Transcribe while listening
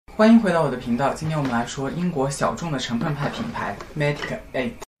欢迎回到我的频道。今天我们来说英国小众的成分派品牌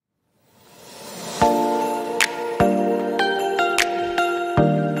medik8。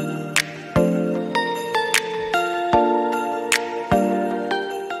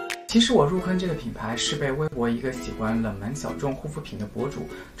其实我入坑这个品牌是被微博一个喜欢冷门小众护肤品的博主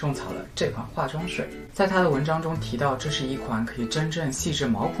种草了这款化妆水。在他的文章中提到，这是一款可以真正细致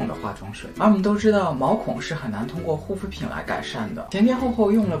毛孔的化妆水。而我们都知道，毛孔是很难通过护肤品来改善的。前后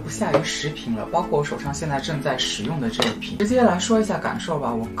后用了不下于10瓶了，包括我手上现在正在使用的这一瓶。直接来说一下感受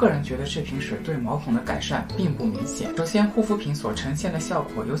吧，我个人觉得这瓶水对毛孔的改善并不明显。首先，护肤品所呈现的效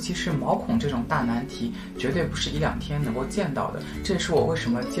果，尤其是毛孔这种大难题，绝对不是1、2天能够见到的。这也是我为什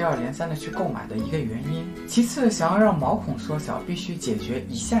么接二连三的去购买的一个原因。其次，想要让毛孔缩小，必须解决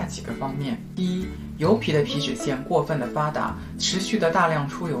以下几个方面。第一，油皮的皮脂腺过分的发达，持续的大量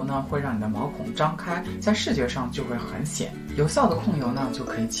出油呢，会让你的毛孔张开，在视觉上就会很显。有效的控油呢，就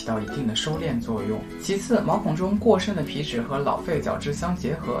可以起到一定的收敛作用。其次，毛孔中过剩的皮脂和老废角质相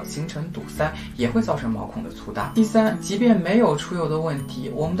结合，形成堵塞，也会造成毛孔的粗大。第三，即便没有出油的问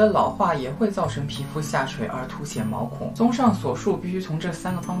题，我们的老化也会造成皮肤下垂而凸显毛孔。综上所述，必须从这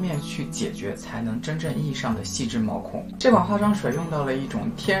3个方面去解决，才能真正意义上的细致毛孔。这款化妆水用到了一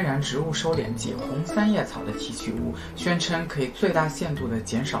种天然植物收敛剂红三叶草的提取物，宣称可以最大限度的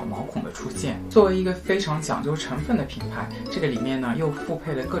减少毛孔的出现。作为一个非常讲究成分的品牌，这个里面呢又复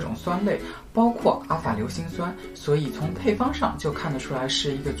配了各种酸类，包括阿法硫辛酸，所以从配方上就看得出来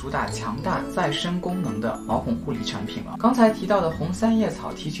是一个主打强大再生功能的毛孔护理产品了。刚才提到的红三叶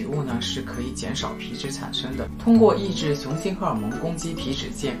草提取物呢，是可以减少皮脂产生的，通过抑制雄性荷尔蒙攻击皮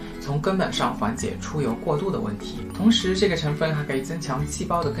脂腺，从根本上缓解出油过度的问题。同时，这个成分还可以增强细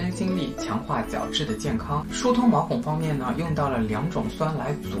胞的更新力，强化角质的健康。疏通毛孔方面呢，用到了2种酸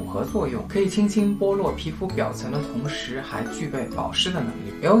来组合作用，可以轻轻剥落皮肤表层的同时，还具备保湿的能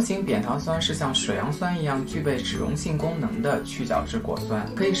力。L 型扁桃酸是像水杨酸一样具备脂溶性功能的去角质果酸，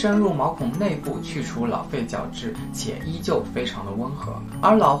可以深入毛孔内部去除老废角质，且依旧非常的温和。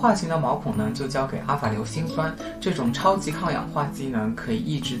而老化型的毛孔呢，就交给阿法硫辛酸这种超级抗氧化剂呢，可以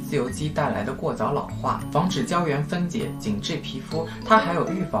抑制自由基带来的过早老化，防止胶原分解，紧致皮肤。它还有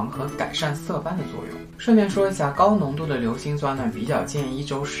预防和改善色斑的作用。顺便说一下，高浓度的硫辛酸呢，比较建议1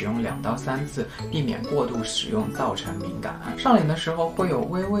周使用2到3次，避免过度使用造成敏感。上脸的时候会有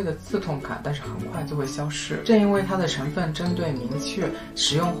微微的刺痛感，但是很快就会消失。正因为它的成分针对明确，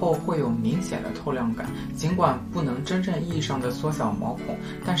使用后会有明显的透亮感。尽管不能真正意义上的缩小毛孔，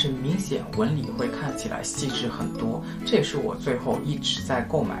但是明显纹理会看起来细致很多。这也是我最后一直在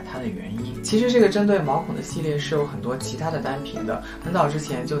购买它的原因。其实这个针对毛孔的系列是有很多其他的单品的，很早之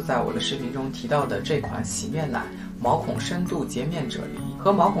前就在我的视频中提到的这款洗面奶毛孔深度洁面啫喱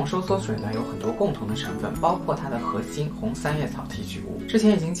和毛孔收缩水呢有很多共同的成分，包括它的核心红三叶草提取物。之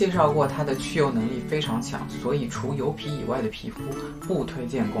前已经介绍过，它的去油能力非常强，所以除油皮以外的皮肤不推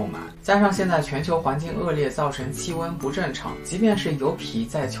荐购买。加上现在全球环境恶劣，造成气温不正常，即便是油皮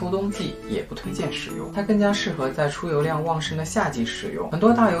在秋冬季也不推荐使用，它更加适合在出油量旺盛的夏季使用。很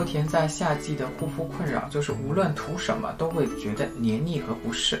多大油田在夏季的护肤困扰就是无论涂什么都会觉得黏腻和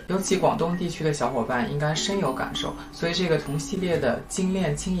不适，尤其广东地区的小伙伴应该深有感受。所以这个同系列的精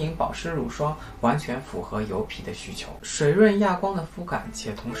炼轻盈保湿乳霜完全符合油皮的需求，水润亚光的肤感，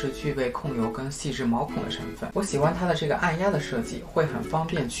且同时具备控油跟细致毛孔的成分。我喜欢它的这个按压的设计，会很方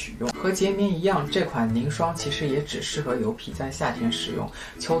便取用。和洁面一样，这款凝霜其实也只适合油皮在夏天使用，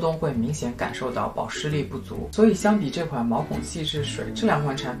秋冬会明显感受到保湿力不足。所以相比这款毛孔细致水，这2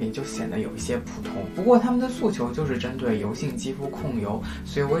款产品就显得有一些普通。不过他们的诉求就是针对油性肌肤控油，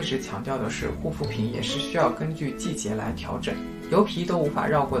所以我一直强调的是，护肤品也是需要根据季节来调整。油皮都无法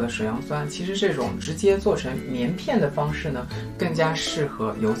绕过的水杨酸，其实这种直接做成棉片的方式呢，更加适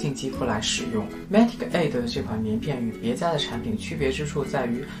合油性肌肤来使用。medik8 的这款棉片与别家的产品区别之处在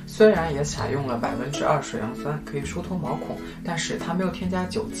于，虽然也采用了2%水杨酸，可以疏通毛孔，但是它没有添加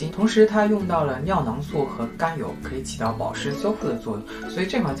酒精，同时它用到了尿囊素和甘油，可以起到保湿修复的作用。所以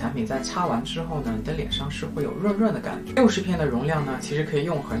这款产品在擦完之后呢，你的脸上是会有润润的感觉。60片的容量呢，其实可以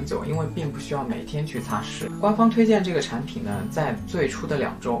用很久，因为并不需要每天去擦拭。官方推荐这个产品呢，在最初的2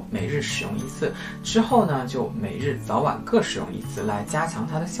周每日使用1次，之后呢就每日早晚各使用1次，来加强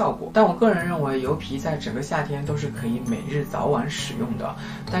它的效果。但我个人认为，油皮在整个夏天都是可以每日早晚使用的，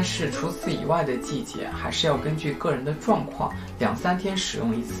但是除此以外的季节，还是要根据个人的状况，2、3天使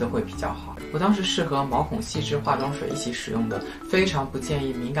用1次会比较好。我当时是和毛孔细致化妆水一起使用的，非常不建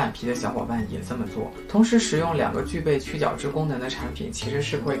议敏感皮的小伙伴也这么做。同时使用2个具备去角质功能的产品，其实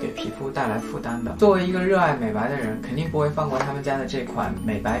是会给皮肤带来负担的。作为一个热爱美白的人，肯定不会放过他们家的这款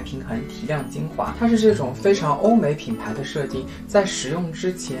美白平衡提亮精华。它是这种非常欧美品牌的设计，在使用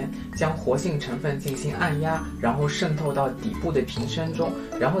之前将活性成分进行按压，然后渗透到底部的瓶身中，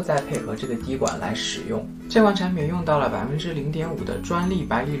然后再配合这个滴管来使用。这款产品用到了0.5%的专利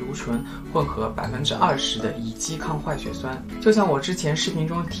白藜芦醇，混合20%的乙基抗坏血酸。就像我之前视频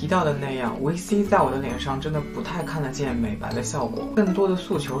中提到的那样，维 C 在我的脸上真的不太看得见美白的效果，更多的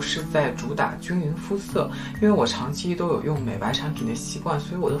诉求是在主打均匀肤色。因为我长期都有用美白产品的习惯，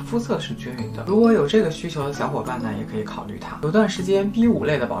所以我的肤色是均匀的。如果有这个需求的小伙伴呢，也可以考虑它。有段时间 B5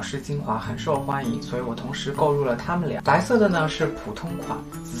 类的保湿精华很受欢迎，所以我同时购入了它们俩。白色的呢是普通款，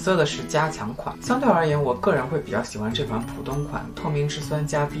紫色的是加强款。相对而言，我个人会比较喜欢这款普通款，透明质酸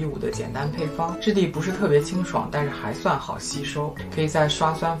加 B5 的简单配方，质地不是特别清爽，但是还算好吸收，可以在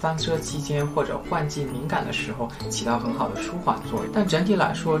刷酸翻车期间或者换季敏感的时候起到很好的舒缓作用。但整体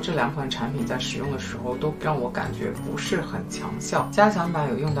来说，这2款产品在使用的时候都让我感觉不是很强效。加强版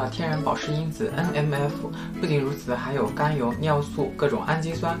有用到天然保湿因子 NMF， 不仅如此，还有甘油、尿素、各种氨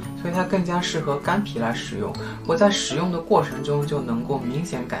基酸，所以它更加适合干皮来使用。我在使用的过程中就能够明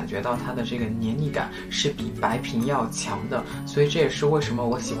显感觉到它的这个黏腻感是比白瓶要强的，所以这也是为什么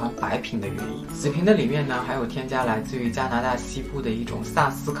我喜欢白瓶的原因。紫瓶的里面呢，还有添加来自于加拿大西部的一种萨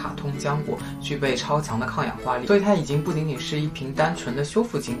斯卡通浆果，具备超强的抗氧化力，所以它已经不仅仅是一瓶单纯的修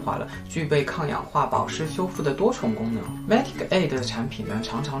复精华了，具备抗氧化、保湿、修复的多重功能。medik8 的产品呢，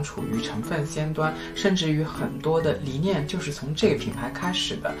常常处于成分先端，甚至于很多的理念就是从这个品牌开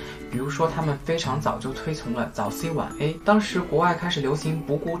始的。比如说，他们非常早就推崇了早C晚A。当时国外开始流行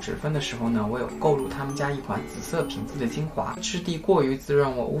补骨脂分的时候呢，我有购入他们家一款紫色瓶子的精华，质地过于滋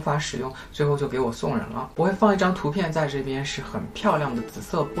润，我无法使用，最后就给我送人了。我会放一张图片在这边，是很漂亮的紫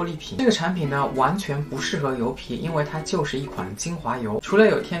色玻璃瓶。这个产品呢，完全不适合油皮，因为它就是一款精华油。除了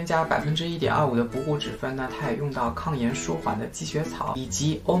有添加1.25%的补骨脂分呢，它也用到抗炎舒缓的积雪草以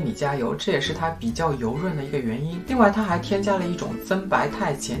及欧米伽油，这也是它比较油润的一个原因。另外，它还添加了一种增白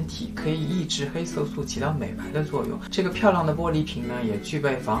肽碱体，可以抑制黑色素，起到美白的作用。这个漂亮的玻璃瓶呢，也具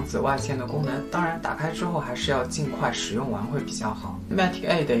备防紫外线的功能，当然打开之后还是要尽快使用完会比较好。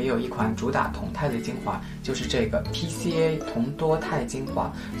medik8 也有一款主打酮态的精华，就是这个 PCA 酮多肽精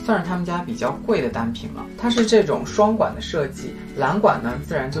华，算是他们家比较贵的单品了。它是这种双管的设计，蓝管呢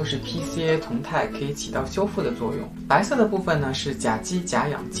自然就是 PCA 酮态，可以起到修复的作用。白色的部分呢是甲基甲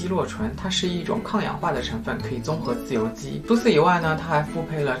氧基洛醇，它是一种抗氧化的成分，可以综合自由基。除此以外呢，它还复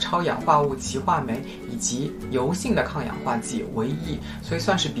配了超氧化物歧化酶以及油性的抗氧化剂维 E， 所以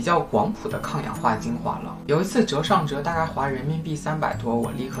算是比较广谱的抗氧化精华了。有一次折上折，大概花人民币300多，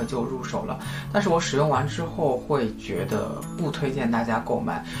我立刻就入手了。但是我使用完之后会觉得不推荐大家购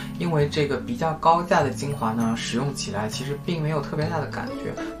买，因为这个比较高价的精华呢，使用起来其实并没有特别大的感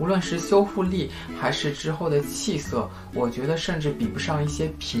觉，无论是修复力还是之后的气色，我觉得甚至比不上一些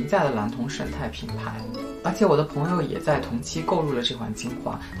平价的蓝铜生态品牌。而且我的朋友也在同期购入了这款精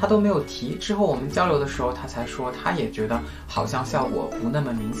华，他都没有提，之后我们交流的时候他才说他也觉得好像效果不那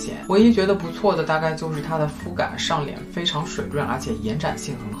么明显。唯一觉得不错的大概就是它的肤感，上脸非常水润，而且延展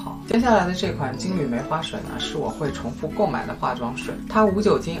性很好。接下来的这款金缕梅花水呢，是我会重复购买的化妆水，它无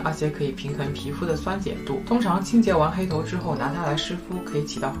酒精，而且可以平衡皮肤的酸碱度。通常清洁完黑头之后拿它来湿敷，可以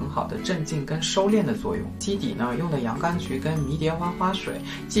起到很好的镇静跟收敛的作用。基底呢用的洋甘菊跟迷迭花花水，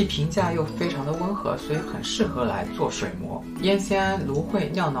既平价又非常的温和，所以很适合来做水膜。烟酰胺、芦荟、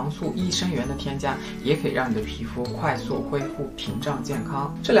尿囊素、益生元的添加，也可以让你的皮肤快速恢复屏障健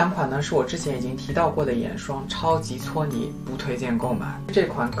康。这2款呢是我之前已经提到过的眼霜，超级搓泥，不推荐购买。这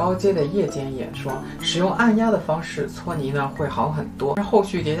款高阶的夜间眼霜，使用按压的方式搓泥呢会好很多，但后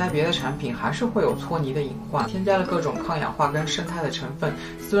续叠加别的产品还是会有搓泥的隐患。添加了各种抗氧化跟生态的成分，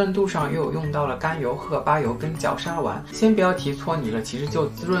滋润度上又有用到了甘油、荷巴油跟角鲨烷。先不要提搓泥了，其实就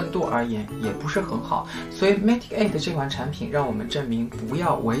滋润度而言也不是很好。所以 medik8 这款产品让我们证明不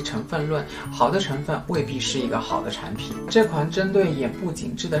要唯成分论，好的成分未必是一个好的产品。这款针对眼部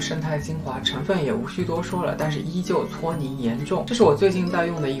紧致的生态精华，成分也无需多说了，但是依旧搓泥严重。这是我最近在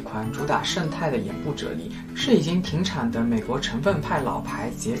用的一款主打生态的眼部啫喱，是已经停产的美国成分派老牌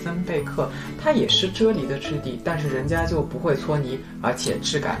杰森贝克，它也是啫喱的质地，但是人家就不会搓泥，而且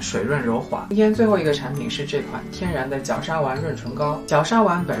质感水润柔滑。今天最后一个产品是这款天然的角鲨烷润唇膏。角鲨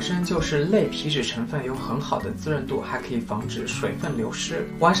烷本身就是类皮脂成分，有很好的滋润度，还可以防止水分流失。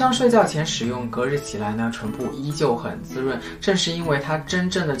晚上睡觉前使用，隔日起来呢，唇部依旧很滋润。正是因为它真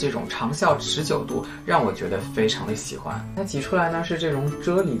正的这种长效持久度，让我觉得非常的喜欢。它挤出来呢是这种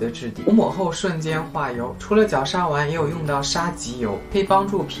啫颗粒的质地，涂抹后瞬间化油。除了角鲨烷，也有用到沙棘油，可以帮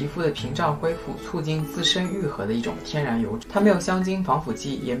助皮肤的屏障恢复，促进自身愈合的一种天然油脂。它没有香精、防腐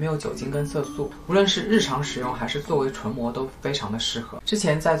剂，也没有酒精跟色素，无论是日常使用还是作为唇膜都非常的适合。之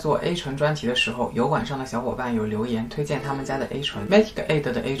前在做 A 醇专题的时候，油管上的小伙伴有留言推荐他们家的 A 醇 medik8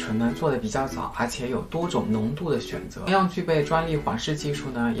 的 A 醇呢做的比较早，而且有多种浓度的选择，同样具备专利缓释技术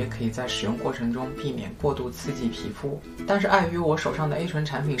呢，也可以在使用过程中避免过度刺激皮肤。但是碍于我手上的 A 醇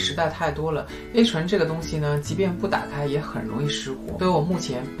产品实在太多了， A 醇这个东西呢，即便不打开也很容易失火，所以我目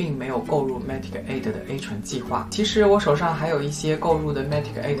前并没有购入 medik8 的 A 醇计划。其实我手上还有一些购入的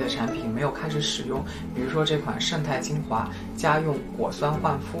medik8 的产品没有开始使用，比如说这款胜肽精华、家用果酸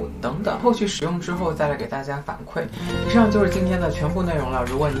焕肤等等，后续使用之后再来给大家反馈。以上就是今天的全部内容了，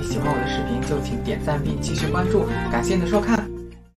如果你喜欢我的视频，就请点赞并继续关注，感谢你的收看。